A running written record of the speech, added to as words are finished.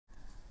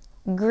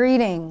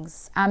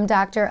Greetings. I'm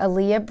Dr.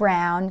 Aaliyah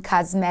Brown,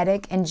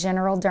 cosmetic and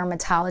general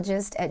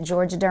dermatologist at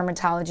Georgia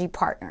Dermatology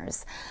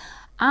Partners.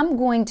 I'm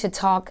going to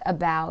talk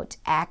about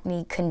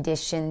acne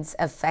conditions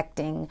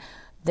affecting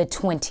the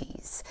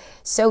 20s.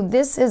 So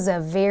this is a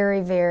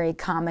very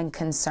common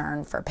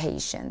concern for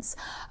patients.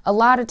 A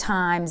lot of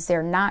times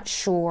they're not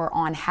sure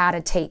on how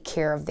to take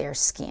care of their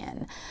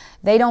skin.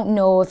 They don't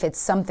know if it's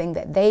something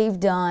that they've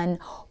done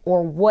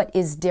or what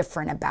is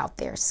different about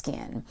their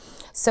skin.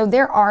 So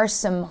there are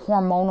some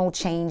hormonal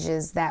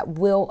changes that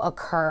will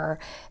occur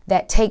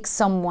that take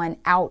someone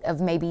out of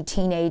maybe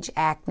teenage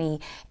acne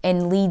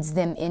and leads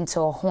them into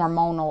a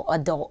hormonal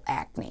adult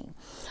acne.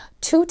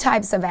 Two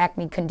types of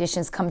acne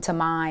conditions come to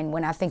mind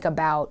when I think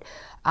about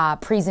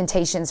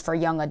presentations for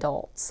young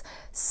adults.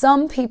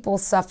 Some people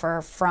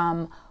suffer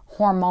from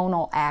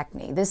hormonal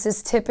acne. This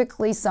is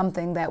typically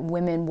something that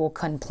women will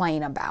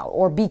complain about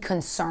or be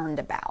concerned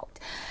about.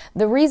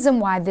 The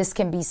reason why this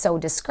can be so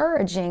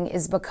discouraging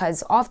is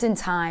because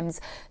oftentimes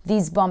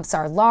these bumps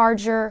are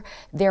larger,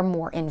 they're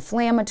more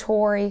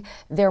inflammatory,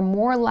 they're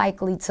more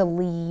likely to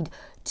lead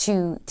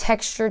to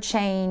texture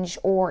change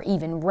or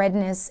even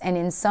redness, and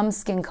in some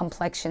skin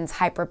complexions,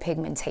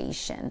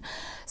 hyperpigmentation.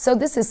 So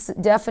this is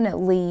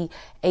definitely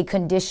a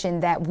condition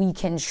that we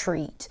can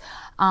treat.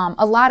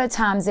 A lot of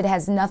times it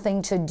has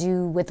nothing to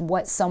do with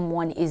what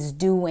someone is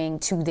doing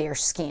to their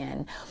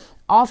skin.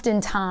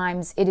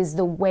 Oftentimes, it is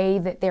the way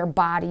that their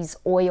body's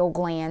oil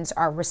glands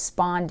are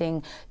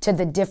responding to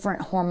the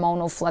different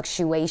hormonal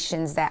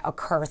fluctuations that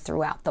occur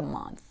throughout the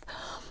month.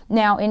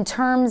 Now, in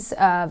terms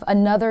of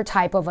another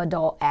type of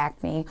adult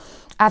acne,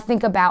 I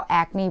think about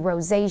acne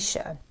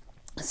rosacea.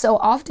 So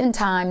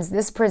oftentimes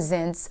this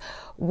presents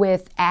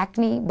with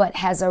acne but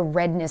has a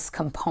redness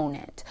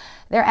component.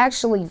 There are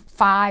actually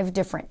 5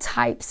 different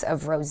types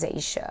of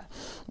rosacea,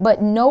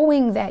 but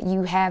knowing that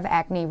you have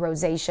acne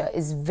rosacea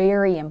is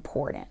very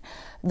important.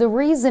 The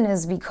reason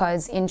is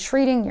because in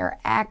treating your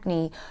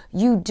acne,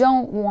 you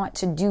don't want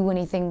to do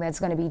anything that's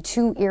going to be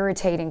too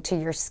irritating to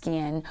your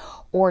skin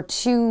or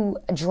too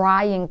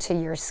drying to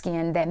your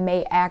skin that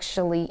may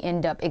actually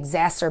end up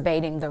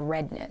exacerbating the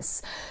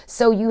redness.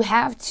 So you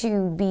have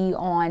to be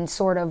on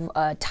sort of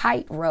a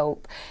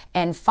tightrope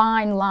and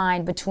fine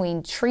line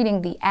between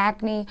treating the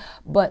acne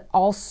but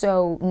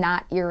also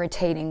not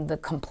irritating the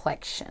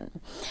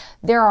complexion.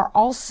 There are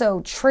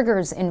also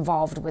triggers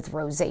involved with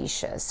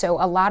rosacea.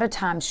 So a lot of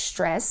times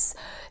stress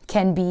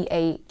can be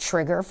a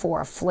trigger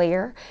for a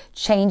flare,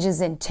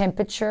 changes in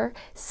temperature,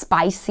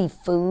 spicy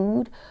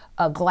food,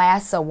 a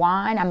glass of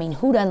wine. I mean,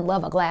 who doesn't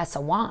love a glass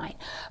of wine?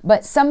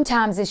 But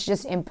sometimes it's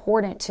just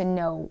important to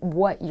know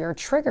what your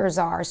triggers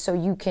are so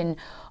you can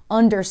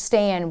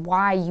understand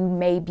why you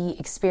may be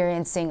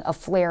experiencing a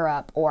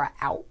flare-up or an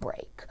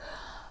outbreak.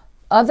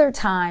 Other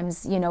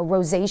times,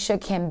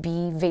 rosacea can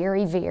be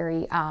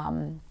very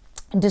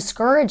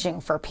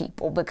discouraging for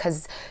people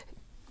because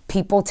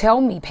people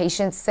tell me,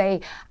 patients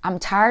say, I'm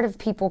tired of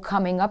people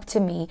coming up to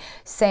me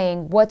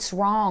saying, what's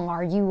wrong?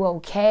 Are you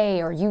okay?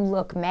 Or you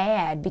look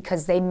mad,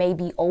 because they may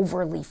be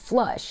overly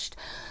flushed.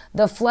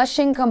 The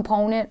flushing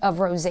component of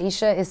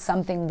rosacea is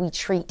something we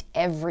treat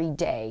every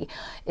day.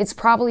 It's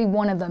probably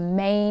one of the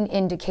main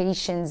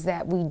indications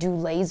that we do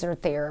laser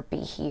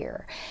therapy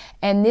here.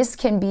 And this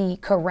can be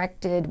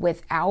corrected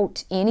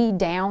without any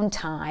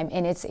downtime,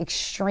 and it's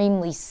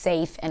extremely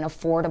safe and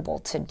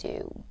affordable to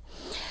do.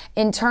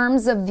 In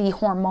terms of the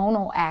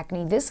hormonal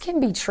acne, this can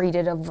be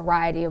treated a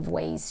variety of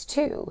ways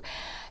too.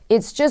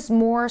 It's just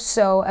more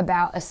so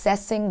about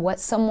assessing what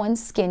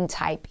someone's skin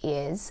type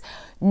is,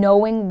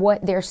 knowing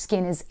what their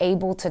skin is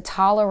able to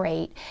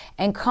tolerate,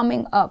 and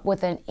coming up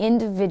with an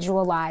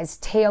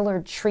individualized,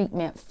 tailored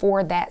treatment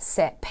for that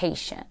set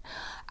patient.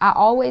 I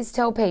always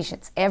tell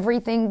patients,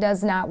 everything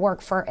does not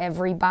work for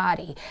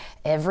everybody.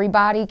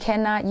 Everybody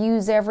cannot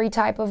use every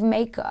type of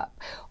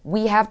makeup.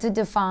 We have to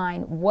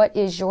define what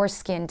is your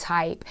skin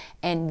type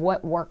and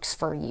what works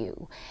for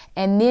you.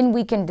 And then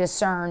we can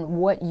discern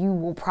what you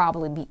will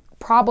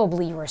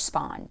probably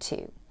respond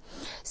to.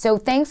 So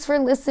thanks for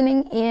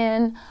listening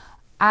in.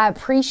 I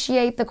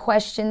appreciate the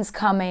questions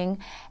coming,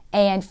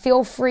 and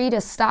feel free to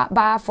stop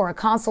by for a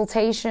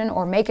consultation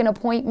or make an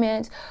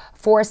appointment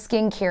for a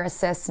skincare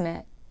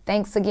assessment.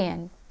 Thanks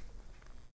again.